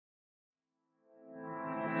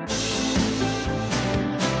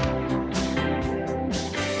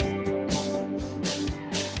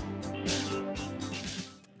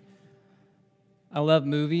love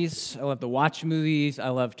movies. I love to watch movies. I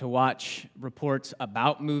love to watch reports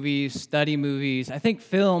about movies, study movies. I think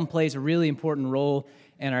film plays a really important role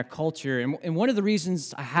in our culture. And one of the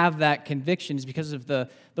reasons I have that conviction is because of the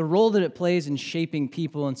role that it plays in shaping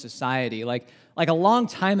people in society. Like a long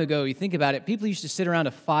time ago, you think about it, people used to sit around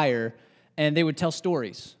a fire and they would tell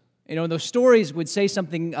stories. You know, and those stories would say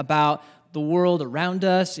something about the world around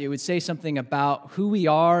us. It would say something about who we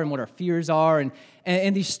are and what our fears are.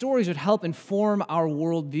 And these stories would help inform our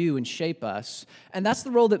worldview and shape us. And that's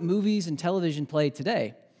the role that movies and television play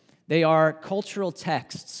today. They are cultural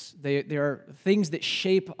texts. They are things that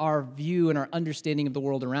shape our view and our understanding of the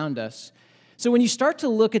world around us. So when you start to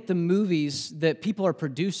look at the movies that people are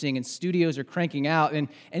producing and studios are cranking out, and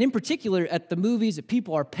in particular at the movies that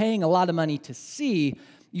people are paying a lot of money to see,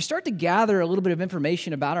 you start to gather a little bit of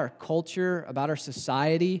information about our culture, about our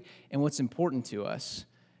society, and what's important to us.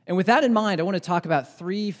 And with that in mind, I want to talk about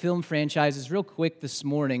 3 film franchises real quick this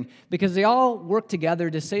morning because they all work together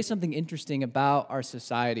to say something interesting about our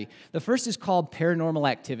society. The first is called Paranormal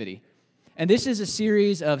Activity. And this is a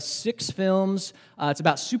series of 6 films. It's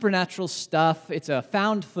about supernatural stuff. It's a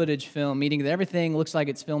found footage film, meaning that everything looks like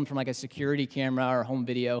it's filmed from like a security camera or home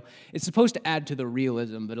video. It's supposed to add to the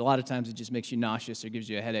realism, but a lot of times it just makes you nauseous or gives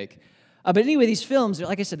you a headache. But anyway, these films,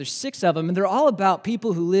 like I said, there's 6 of them, and they're all about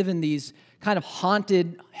people who live in these kind of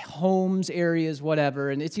haunted homes, areas, whatever,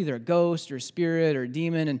 and it's either a ghost or a spirit or a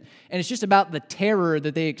demon, and it's just about the terror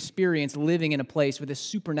that they experience living in a place with this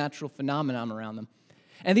supernatural phenomenon around them.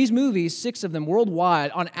 And these movies, 6 of them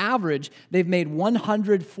worldwide, on average, they've made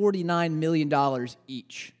 $149 million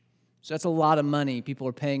each. So that's a lot of money people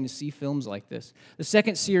are paying to see films like this. The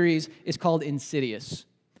second series is called Insidious.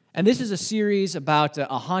 And this is a series about a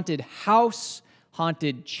haunted house,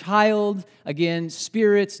 haunted child, again,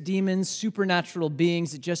 spirits, demons, supernatural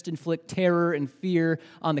beings that just inflict terror and fear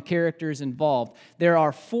on the characters involved. There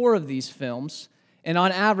are 4 of these films. And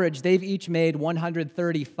on average, they've each made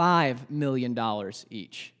 $135 million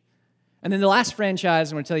each. And then the last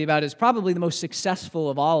franchise I'm going to tell you about is probably the most successful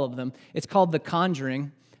of all of them. It's called The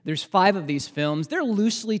Conjuring. There's 5 of these films. They're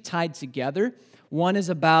loosely tied together. One is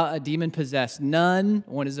about a demon-possessed nun.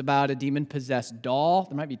 One is about a demon-possessed doll.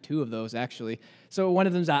 There might be 2 of those, actually. So one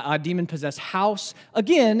of them is a demon-possessed house.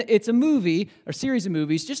 Again, it's a movie, or series of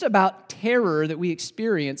movies, just about terror that we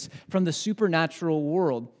experience from the supernatural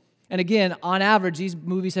world. And again, on average, these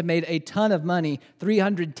movies have made a ton of money,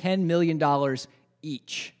 $310 million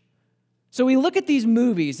each. So we look at these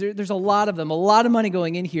movies, there's a lot of them, a lot of money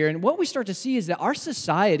going in here, and what we start to see is that our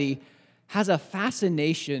society has a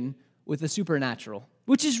fascination with the supernatural,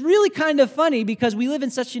 which is really kind of funny because we live in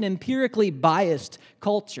such an empirically biased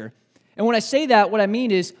culture. And when I say that, what I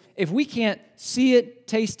mean is if we can't see it,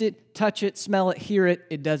 taste it, touch it, smell it, hear it,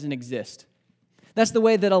 it doesn't exist. That's the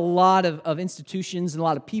way that a lot of institutions and a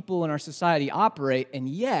lot of people in our society operate, and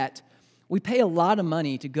yet we pay a lot of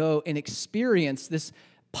money to go and experience this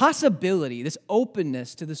possibility, this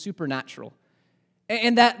openness to the supernatural.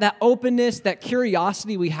 And that openness, that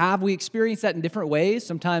curiosity we have, we experience that in different ways.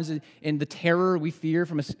 Sometimes in the terror we feel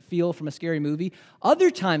from a scary movie.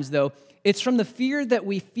 Other times, though, it's from the fear that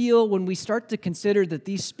we feel when we start to consider that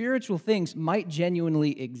these spiritual things might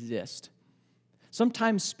genuinely exist.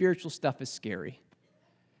 Sometimes spiritual stuff is scary.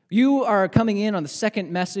 You are coming in on the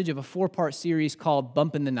second message of a 4-part series called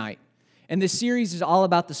Bump in the Night. And this series is all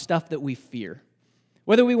about the stuff that we fear.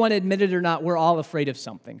 Whether we want to admit it or not, we're all afraid of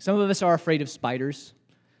something. Some of us are afraid of spiders.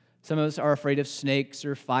 Some of us are afraid of snakes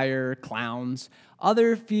or fire, clowns.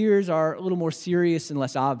 Other fears are a little more serious and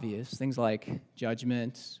less obvious. Things like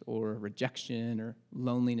judgment or rejection or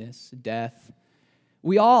loneliness, death.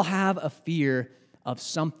 We all have a fear of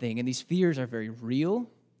something, and these fears are very real.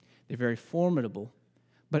 They're very formidable.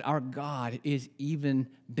 But our God is even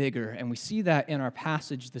bigger, and we see that in our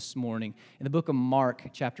passage this morning in the book of Mark,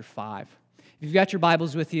 chapter 5. If you've got your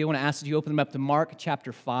Bibles with you, I want to ask that you open them up to Mark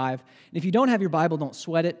chapter 5. And if you don't have your Bible, don't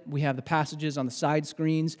sweat it. We have the passages on the side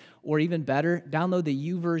screens, or even better, download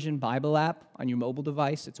the YouVersion Bible app on your mobile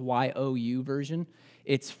device. It's YOU version.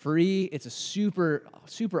 It's free. It's a super,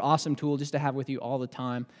 super awesome tool just to have with you all the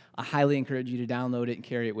time. I highly encourage you to download it and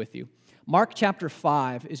carry it with you. Mark chapter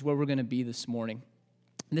 5 is where we're going to be this morning.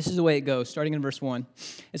 And this is the way it goes, starting in verse 1.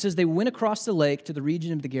 It says, "They went across the lake to the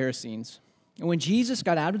region of the Gerasenes. And when Jesus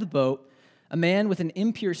got out of the boat, a man with an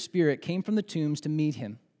impure spirit came from the tombs to meet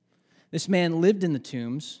him. This man lived in the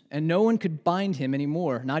tombs, and no one could bind him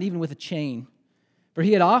anymore, not even with a chain. For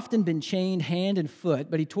he had often been chained hand and foot,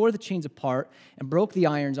 but he tore the chains apart and broke the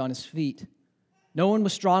irons on his feet. No one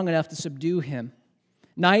was strong enough to subdue him.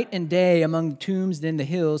 Night and day among the tombs and in the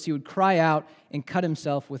hills, he would cry out and cut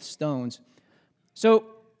himself with stones." So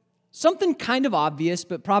something kind of obvious,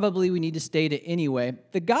 but probably we need to state it anyway.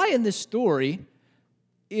 The guy in this story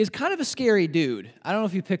is kind of a scary dude. I don't know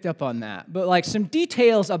if you picked up on that, but like some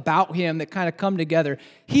details about him that kind of come together.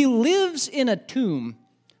 He lives in a tomb.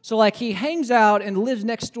 So like he hangs out and lives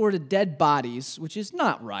next door to dead bodies, which is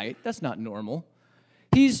not right. That's not normal.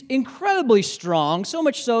 He's incredibly strong, so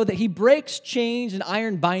much so that he breaks chains and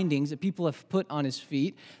iron bindings that people have put on his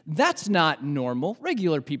feet. That's not normal.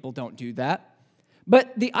 Regular people don't do that.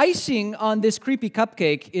 But the icing on this creepy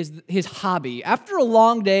cupcake is his hobby. After a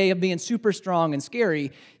long day of being super strong and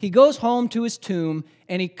scary, he goes home to his tomb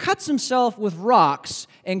and he cuts himself with rocks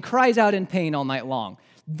and cries out in pain all night long.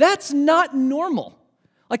 That's not normal.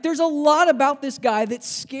 Like, there's a lot about this guy that's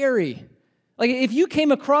scary. Like, if you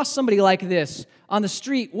came across somebody like this on the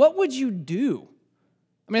street, what would you do?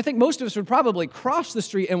 I mean, I think most of us would probably cross the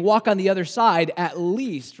street and walk on the other side at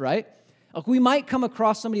least, right? Like, we might come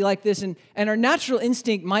across somebody like this, and our natural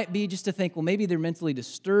instinct might be just to think, well, maybe they're mentally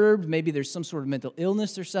disturbed, maybe there's some sort of mental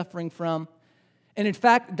illness they're suffering from. And in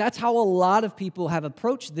fact, that's how a lot of people have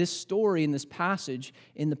approached this story in this passage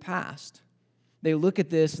in the past. They look at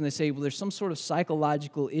this and they say, well, there's some sort of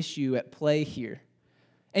psychological issue at play here.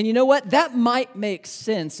 And you know what? That might make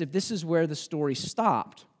sense if this is where the story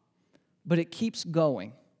stopped. But it keeps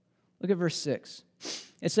going. Look at verse 6.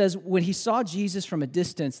 It says, when he saw Jesus from a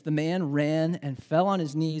distance, the man ran and fell on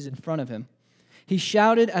his knees in front of him. He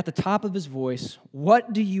shouted at the top of his voice,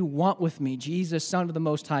 "What do you want with me, Jesus, Son of the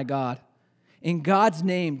Most High God? In God's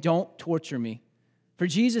name, don't torture me." For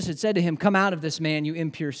Jesus had said to him, "Come out of this man, you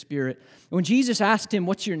impure spirit." And when Jesus asked him,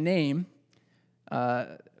 "What's your name?"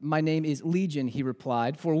 "My name is Legion," he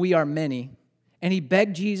replied, "for we are many." And he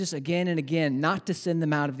begged Jesus again and again not to send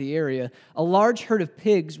them out of the area. A large herd of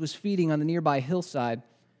pigs was feeding on the nearby hillside.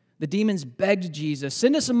 The demons begged Jesus,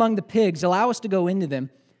 "Send us among the pigs, allow us to go into them."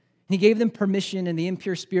 And he gave them permission, and the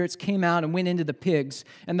impure spirits came out and went into the pigs.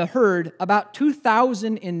 And the herd, about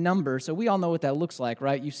 2,000 in number, so we all know what that looks like,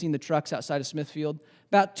 right? You've seen the trucks outside of Smithfield.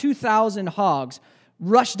 About 2,000 hogs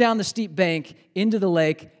rushed down the steep bank into the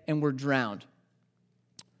lake and were drowned.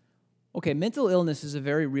 Okay, mental illness is a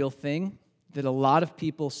very real thing that a lot of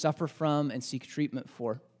people suffer from and seek treatment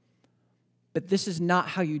for. But this is not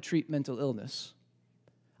how you treat mental illness.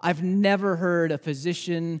 I've never heard a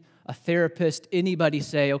physician, a therapist, anybody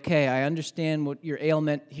say, "Okay, I understand what your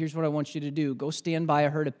ailment. Here's what I want you to do. Go stand by a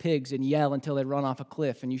herd of pigs and yell until they run off a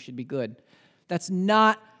cliff and you should be good." That's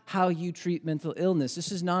not how you treat mental illness.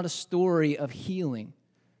 This is not a story of healing.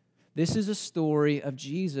 This is a story of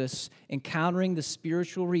Jesus encountering the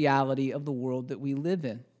spiritual reality of the world that we live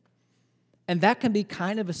in. And that can be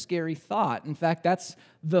kind of a scary thought. In fact, that's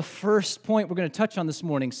the first point we're going to touch on this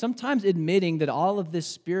morning. Sometimes admitting that all of this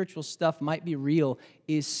spiritual stuff might be real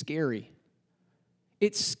is scary.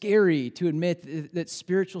 It's scary to admit that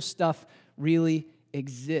spiritual stuff really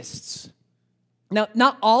exists. Now,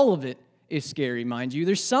 not all of it is scary, mind you.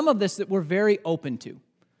 There's some of this that we're very open to.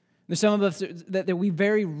 There's some of us that we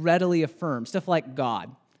very readily affirm, stuff like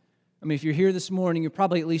God. I mean, if you're here this morning, you're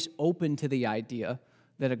probably at least open to the idea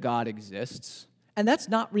that a God exists. And that's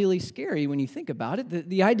not really scary when you think about it.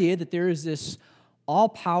 The idea that there is this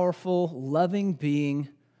all-powerful, loving being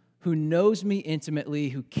who knows me intimately,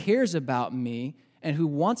 who cares about me, and who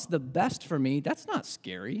wants the best for me, that's not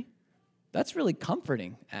scary. That's really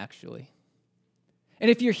comforting, actually.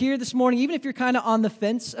 And if you're here this morning, even if you're kind of on the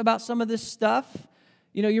fence about some of this stuff,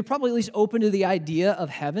 you're probably at least open to the idea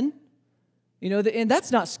of heaven. And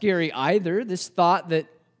that's not scary either, this thought that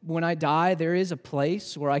when I die, there is a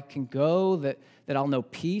place where I can go, that I'll know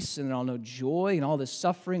peace and I'll know joy and all this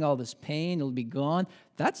suffering, all this pain, it'll be gone.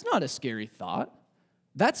 That's not a scary thought.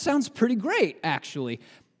 That sounds pretty great, actually.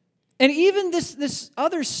 And even this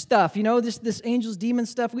other stuff, this angels, demon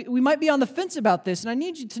stuff, we might be on the fence about this, and I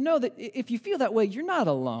need you to know that if you feel that way, you're not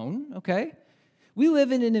alone, okay? We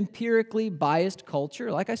live in an empirically biased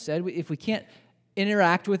culture. Like I said, if we can't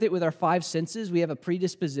interact with it with our five senses, we have a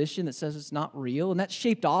predisposition that says it's not real, and that's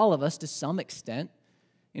shaped all of us to some extent.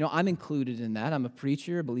 I'm included in that. I'm a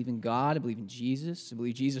preacher. I believe in God. I believe in Jesus. I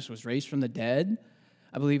believe Jesus was raised from the dead.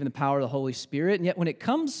 I believe in the power of the Holy Spirit, and yet when it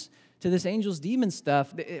comes to this angels, demon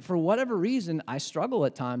stuff, for whatever reason, I struggle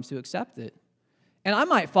at times to accept it. And I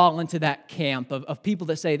might fall into that camp of people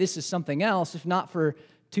that say this is something else, if not for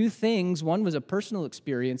two things. One was a personal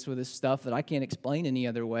experience with this stuff that I can't explain any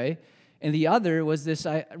other way. And the other was this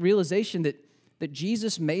realization that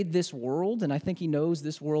Jesus made this world, and I think he knows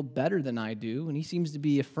this world better than I do, and he seems to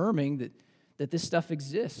be affirming that this stuff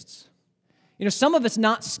exists. Some of it's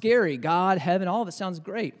not scary. God, heaven, all of it sounds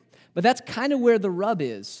great. But that's kind of where the rub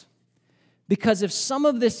is. Because if some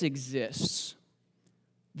of this exists,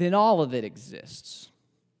 then all of it exists.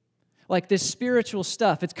 like this spiritual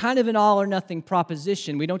stuff, it's kind of an all or nothing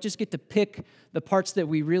proposition. We don't just get to pick the parts that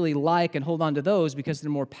we really like and hold on to those because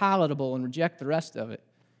they're more palatable and reject the rest of it.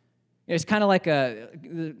 It's kind of like a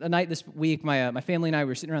night this week, my family and I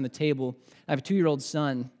were sitting around the table. I have a 2-year-old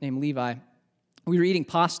son named Levi. We were eating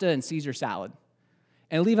pasta and Caesar salad.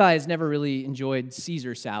 And Levi has never really enjoyed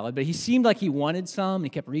Caesar salad, but he seemed like he wanted some, and he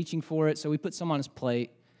kept reaching for it, so we put some on his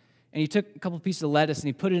plate. And he took a couple pieces of lettuce, and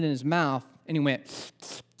he put it in his mouth, and he went,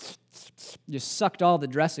 just sucked all the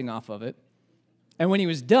dressing off of it. And when he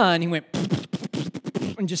was done, he went,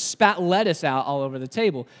 and just spat lettuce out all over the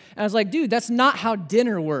table. And I was like, dude, that's not how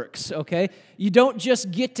dinner works, okay? You don't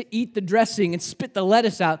just get to eat the dressing and spit the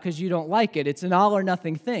lettuce out because you don't like it. It's an all or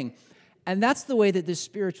nothing thing. And that's the way that this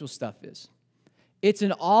spiritual stuff is. It's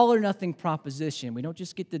an all or nothing proposition. We don't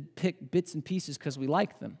just get to pick bits and pieces because we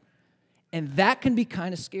like them. And that can be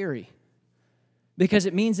kind of scary because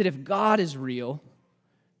it means that if God is real,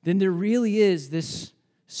 then there really is this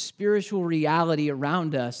spiritual reality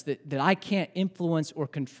around us that I can't influence or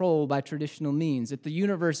control by traditional means, that the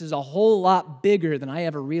universe is a whole lot bigger than I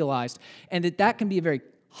ever realized, and that can be a very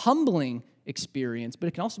humbling experience, but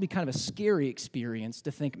it can also be kind of a scary experience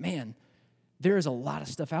to think, man, there is a lot of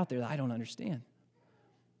stuff out there that I don't understand.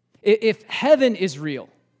 If heaven is real,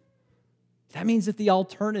 that means that the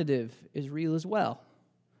alternative is real as well.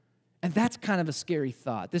 And that's kind of a scary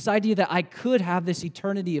thought. This idea that I could have this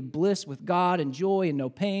eternity of bliss with God and joy and no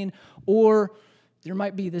pain, or there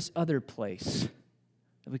might be this other place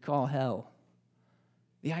that we call hell.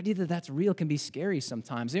 The idea that that's real can be scary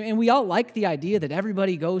sometimes. And we all like the idea that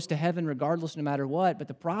everybody goes to heaven regardless, no matter what. But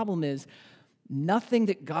the problem is, nothing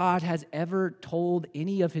that God has ever told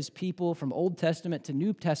any of his people from Old Testament to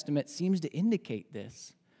New Testament seems to indicate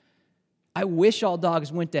this. I wish all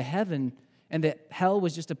dogs went to heaven and that hell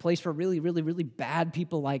was just a place for really, really, really bad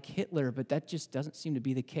people like Hitler, but that just doesn't seem to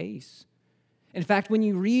be the case. In fact, when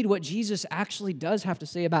you read what Jesus actually does have to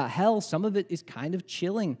say about hell, some of it is kind of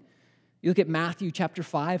chilling. You look at Matthew chapter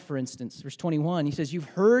 5, for instance, verse 21. He says, "You've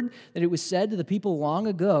heard that it was said to the people long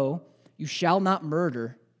ago, 'You shall not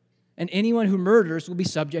murder,' and anyone who murders will be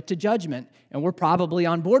subject to judgment." And we're probably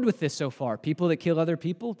on board with this so far. People that kill other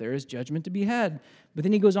people, there is judgment to be had. But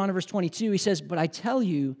then he goes on to verse 22. He says, "But I tell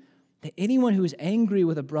you that anyone who is angry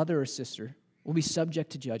with a brother or sister will be subject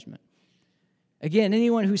to judgment. Again,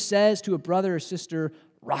 anyone who says to a brother or sister,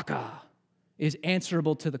 'Raka,' is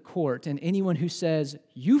answerable to the court. And anyone who says,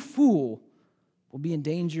 'You fool,' will be in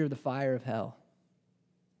danger of the fire of hell."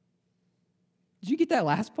 Did you get that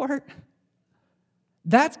last part?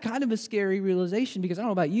 That's kind of a scary realization because I don't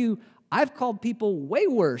know about you, I've called people way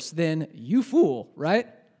worse than "you fool," right?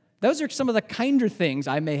 Those are some of the kinder things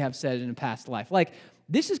I may have said in a past life. Like,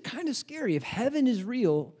 this is kind of scary. If heaven is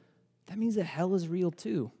real, that means that hell is real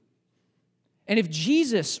too. And if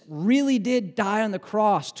Jesus really did die on the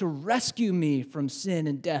cross to rescue me from sin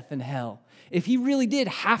and death and hell, if he really did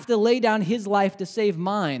have to lay down his life to save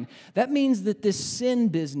mine, that means that this sin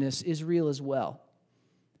business is real as well.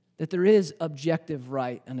 That there is objective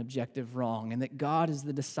right and objective wrong, and that God is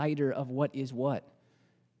the decider of what is what.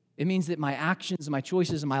 It means that my actions, my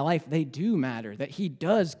choices in my life, they do matter, that he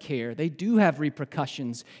does care. They do have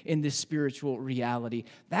repercussions in this spiritual reality.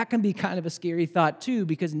 That can be kind of a scary thought too,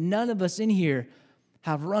 because none of us in here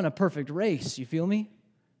have run a perfect race, you feel me?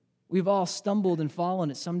 We've all stumbled and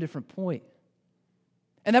fallen at some different point.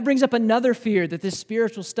 And that brings up another fear that this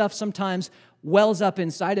spiritual stuff sometimes wells up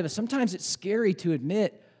inside of us. Sometimes it's scary to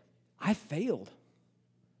admit, I failed.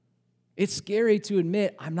 It's scary to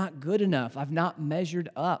admit I'm not good enough. I've not measured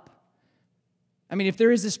up. I mean, if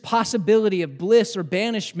there is this possibility of bliss or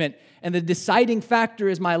banishment, and the deciding factor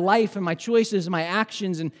is my life and my choices and my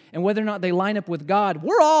actions and whether or not they line up with God,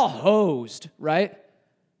 we're all hosed, right?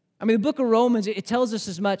 I mean, the book of Romans, it tells us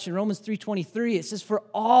as much. In Romans 3:23, it says, "For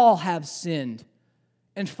all have sinned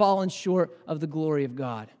and fallen short of the glory of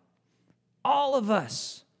God." All of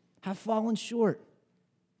us have fallen short.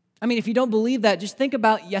 I mean, if you don't believe that, just think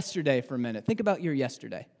about yesterday for a minute. Think about your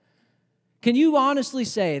yesterday. Can you honestly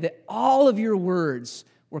say that all of your words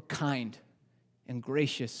were kind and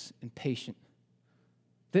gracious and patient?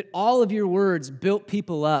 That all of your words built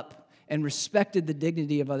people up and respected the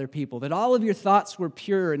dignity of other people? That all of your thoughts were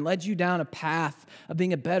pure and led you down a path of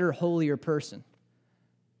being a better, holier person?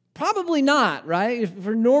 Probably not, right? If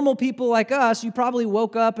for normal people like us, you probably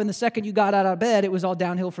woke up and the second you got out of bed, it was all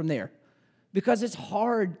downhill from there. Because it's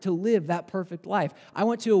hard to live that perfect life. I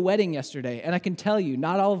went to a wedding yesterday, and I can tell you,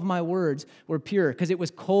 not all of my words were pure because it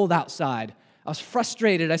was cold outside. I was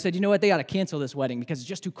frustrated. I said, you know what, they ought to cancel this wedding because it's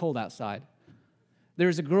just too cold outside. There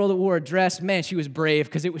was a girl that wore a dress. Man, she was brave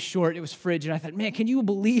because it was short, it was frigid. And I thought, man, can you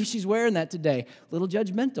believe she's wearing that today? A little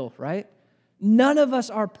judgmental, right? None of us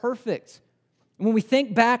are perfect. When we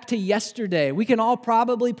think back to yesterday, we can all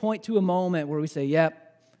probably point to a moment where we say,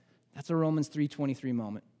 yep, that's a Romans 3:23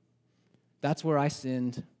 moment. That's where I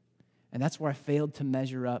sinned, and that's where I failed to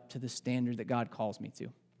measure up to the standard that God calls me to.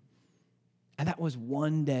 And that was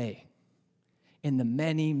one day in the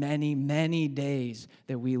many, many, many days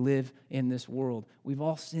that we live in this world. We've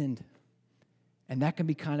all sinned, and that can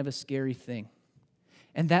be kind of a scary thing.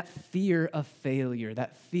 And that fear of failure,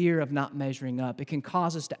 that fear of not measuring up, it can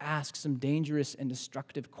cause us to ask some dangerous and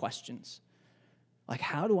destructive questions. Like,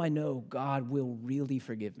 how do I know God will really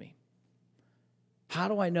forgive me? How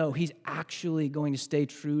do I know He's actually going to stay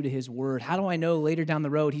true to His word? How do I know later down the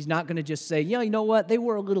road He's not going to just say, yeah, you know what, they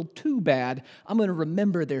were a little too bad. I'm going to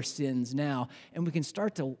remember their sins now. And we can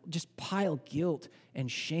start to just pile guilt and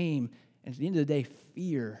shame and at the end of the day,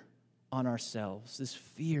 fear on ourselves, this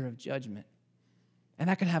fear of judgment. And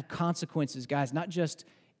that can have consequences, guys, not just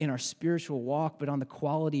in our spiritual walk, but on the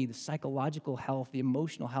quality, the psychological health, the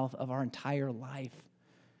emotional health of our entire life.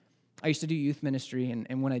 I used to do youth ministry,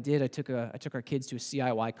 and when I did, I took our kids to a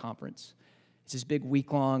CIY conference. It's this big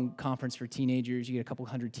week-long conference for teenagers. You get a couple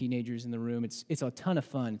hundred teenagers in the room. It's a ton of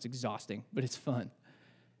fun. It's exhausting, but it's fun.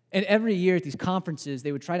 And every year at these conferences,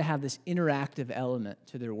 they would try to have this interactive element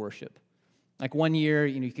to their worship. Like one year,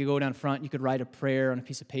 you could go down front, you could write a prayer on a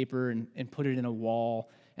piece of paper and put it in a wall,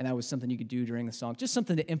 and that was something you could do during the song, just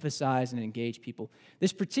something to emphasize and engage people.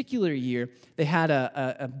 This particular year, they had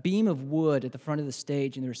a beam of wood at the front of the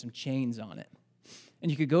stage, and there were some chains on it.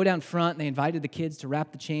 And you could go down front, and they invited the kids to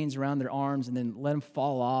wrap the chains around their arms and then let them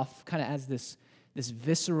fall off, kind of as this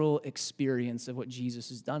visceral experience of what Jesus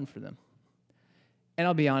has done for them. And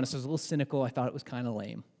I'll be honest, I was a little cynical. I thought it was kind of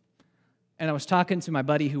lame. And I was talking to my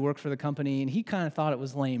buddy who worked for the company, and he kind of thought it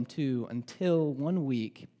was lame too, until one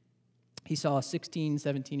week he saw a 16,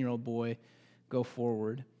 17-year-old boy go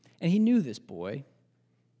forward. And he knew this boy,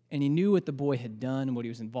 and he knew what the boy had done and what he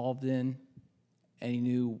was involved in, and he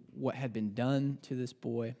knew what had been done to this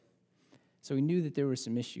boy. So he knew that there were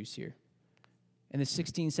some issues here. And the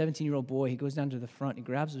 16, 17-year-old boy, he goes down to the front, he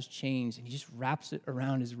grabs those chains, and he just wraps it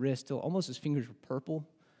around his wrist till almost his fingers were purple,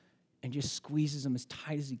 and just squeezes them as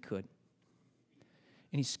tight as he could.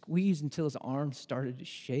 And he squeezed until his arms started to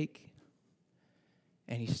shake.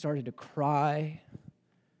 And he started to cry.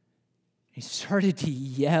 He started to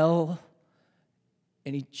yell.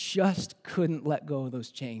 And he just couldn't let go of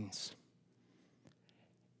those chains.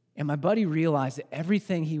 And my buddy realized that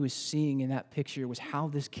everything he was seeing in that picture was how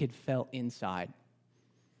this kid felt inside.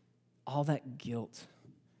 All that guilt,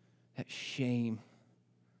 that shame,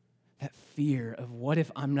 that fear of what if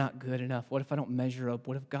I'm not good enough? What if I don't measure up?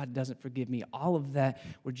 What if God doesn't forgive me? All of that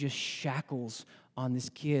were just shackles on this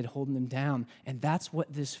kid holding him down. And that's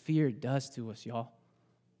what this fear does to us, y'all.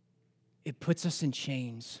 It puts us in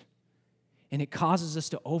chains. And it causes us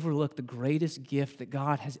to overlook the greatest gift that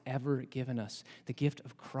God has ever given us, the gift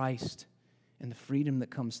of Christ and the freedom that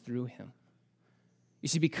comes through Him. You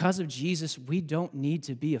see, because of Jesus, we don't need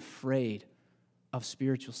to be afraid of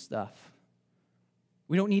spiritual stuff.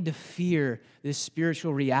 We don't need to fear this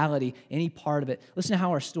spiritual reality, any part of it. Listen to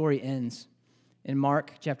how our story ends. In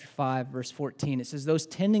Mark chapter 5, verse 14, it says, those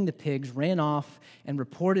tending the pigs ran off and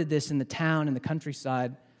reported this in the town and the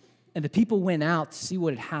countryside, and the people went out to see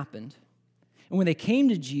what had happened. And when they came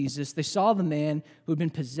to Jesus, they saw the man who had been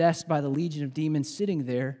possessed by the legion of demons sitting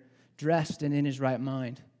there, dressed and in his right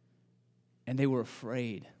mind. And they were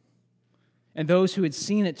afraid. And those who had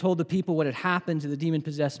seen it told the people what had happened to the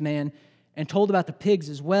demon-possessed man, and told about the pigs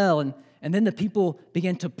as well. And then the people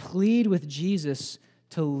began to plead with Jesus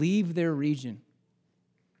to leave their region.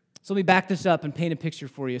 So let me back this up and paint a picture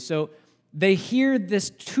for you. So they hear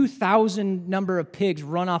this 2,000 number of pigs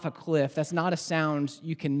run off a cliff. That's not a sound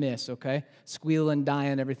you can miss, okay? Squealing,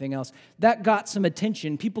 dying, everything else. That got some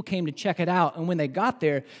attention. People came to check it out. And when they got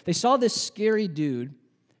there, they saw this scary dude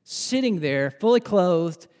sitting there, fully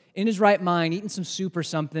clothed, in his right mind, eating some soup or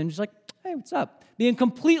something, just like, hey, what's up? Being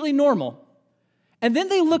completely normal. And then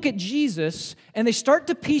they look at Jesus and they start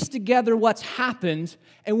to piece together what's happened.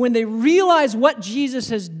 And when they realize what Jesus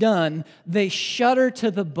has done, they shudder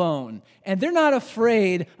to the bone. And they're not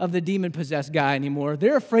afraid of the demon-possessed guy anymore.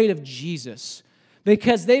 They're afraid of Jesus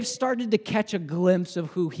because they've started to catch a glimpse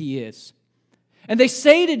of who He is. And they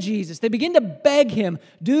say to Jesus, they begin to beg Him,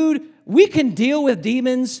 dude, we can deal with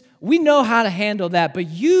demons. We know how to handle that. But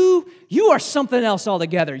you are something else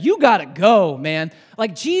altogether. You got to go, man.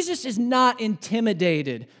 Like Jesus is not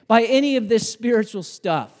intimidated by any of this spiritual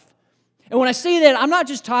stuff. And when I say that, I'm not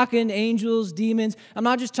just talking angels, demons. I'm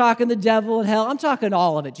not just talking the devil and hell. I'm talking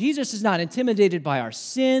all of it. Jesus is not intimidated by our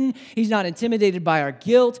sin. He's not intimidated by our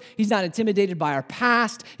guilt. He's not intimidated by our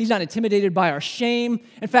past. He's not intimidated by our shame.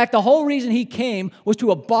 In fact, the whole reason he came was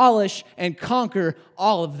to abolish and conquer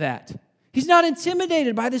all of that. He's not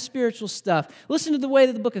intimidated by this spiritual stuff. Listen to the way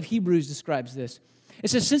that the book of Hebrews describes this. It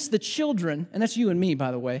says, since the children, and that's you and me,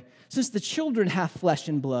 by the way, since the children have flesh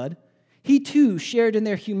and blood, he too shared in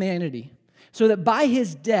their humanity, so that by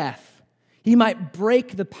his death he might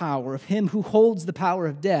break the power of him who holds the power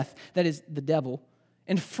of death, that is, the devil,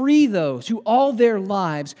 and free those who all their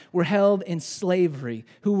lives were held in slavery,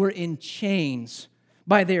 who were in chains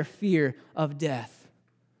by their fear of death.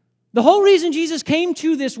 The whole reason Jesus came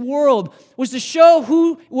to this world was to show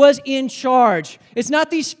who was in charge. It's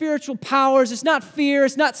not these spiritual powers, it's not fear,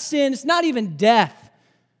 it's not sin, it's not even death.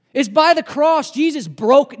 It's by the cross, Jesus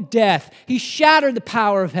broke death. He shattered the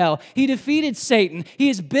power of hell. He defeated Satan. He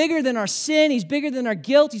is bigger than our sin. He's bigger than our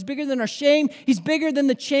guilt. He's bigger than our shame. He's bigger than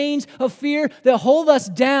the chains of fear that hold us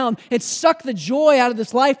down and suck the joy out of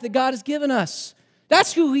this life that God has given us.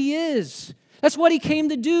 That's who he is. That's what he came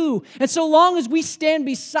to do. And so long as we stand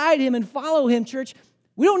beside him and follow him, church,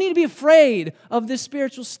 we don't need to be afraid of this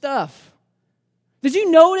spiritual stuff. Did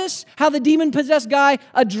you notice how the demon-possessed guy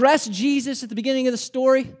addressed Jesus at the beginning of the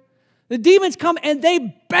story? The demons come and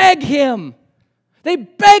they beg him. They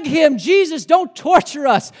beg him, Jesus, don't torture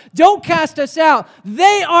us. Don't cast us out.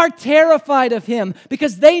 They are terrified of him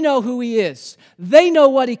because they know who he is. They know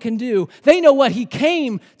what he can do. They know what he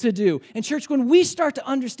came to do. And church, when we start to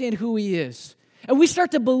understand who he is, and we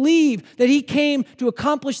start to believe that he came to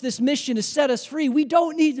accomplish this mission to set us free, we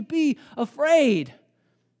don't need to be afraid.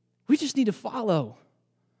 We just need to follow.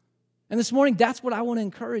 And this morning, that's what I want to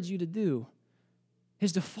encourage you to do,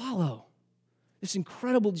 is to follow this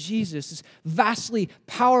incredible Jesus, this vastly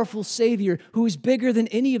powerful Savior who is bigger than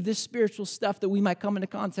any of this spiritual stuff that we might come into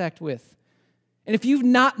contact with. And if you've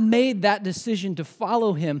not made that decision to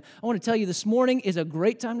follow him, I want to tell you this morning is a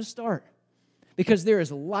great time to start. Because there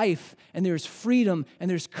is life, and there's freedom, and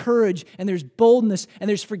there's courage, and there's boldness, and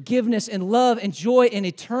there's forgiveness, and love, and joy, and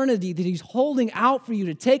eternity that he's holding out for you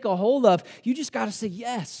to take a hold of. You just got to say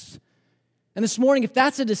yes. And this morning, if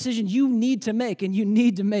that's a decision you need to make, and you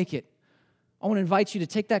need to make it, I want to invite you to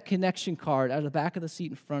take that connection card out of the back of the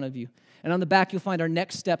seat in front of you. And on the back, you'll find our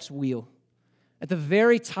next steps wheel. At the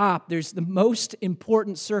very top, there's the most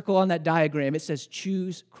important circle on that diagram. It says,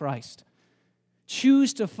 choose Christ.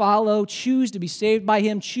 Choose to follow, choose to be saved by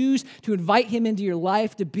him, choose to invite him into your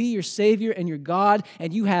life to be your Savior and your God,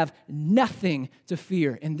 and you have nothing to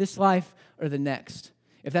fear in this life or the next.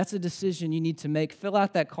 If that's a decision you need to make, fill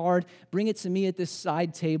out that card, bring it to me at this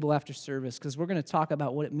side table after service, because we're going to talk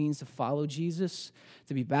about what it means to follow Jesus,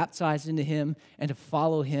 to be baptized into him, and to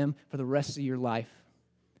follow him for the rest of your life.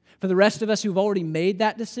 For the rest of us who've already made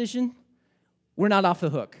that decision, we're not off the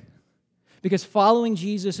hook. Because following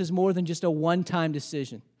Jesus is more than just a one-time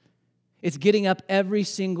decision. It's getting up every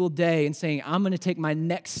single day and saying, I'm going to take my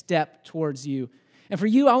next step towards you. And for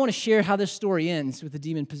you, I want to share how this story ends with the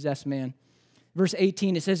demon-possessed man. Verse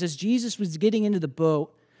 18, it says, as Jesus was getting into the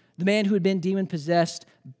boat, the man who had been demon-possessed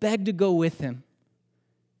begged to go with him.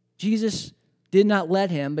 Jesus did not let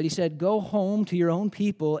him, but he said, go home to your own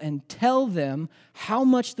people and tell them how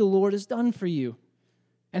much the Lord has done for you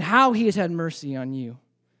and how he has had mercy on you.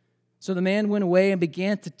 So the man went away and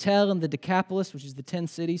began to tell in the Decapolis, which is the 10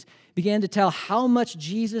 cities, began to tell how much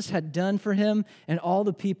Jesus had done for him, and all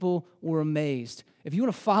the people were amazed. If you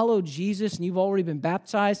want to follow Jesus and you've already been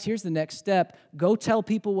baptized, here's the next step. Go tell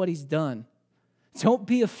people what he's done. Don't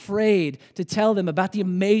be afraid to tell them about the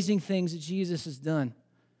amazing things that Jesus has done.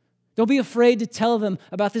 Don't be afraid to tell them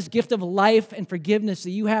about this gift of life and forgiveness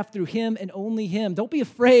that you have through him and only him. Don't be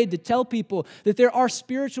afraid to tell people that there are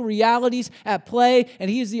spiritual realities at play and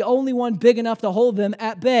he is the only one big enough to hold them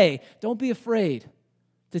at bay. Don't be afraid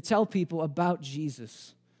to tell people about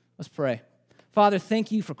Jesus. Let's pray. Father,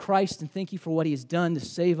 thank you for Christ and thank you for what he has done to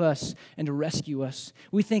save us and to rescue us.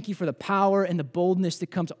 We thank you for the power and the boldness that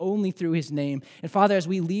comes only through his name. And Father, as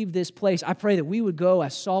we leave this place, I pray that we would go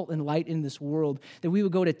as salt and light in this world, that we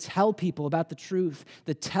would go to tell people about the truth,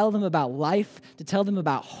 to tell them about life, to tell them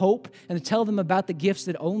about hope, and to tell them about the gifts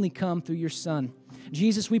that only come through your Son.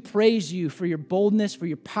 Jesus, we praise you for your boldness, for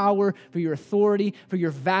your power, for your authority, for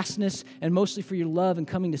your vastness, and mostly for your love and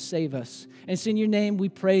coming to save us. And it's in your name we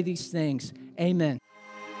pray these things. Amen.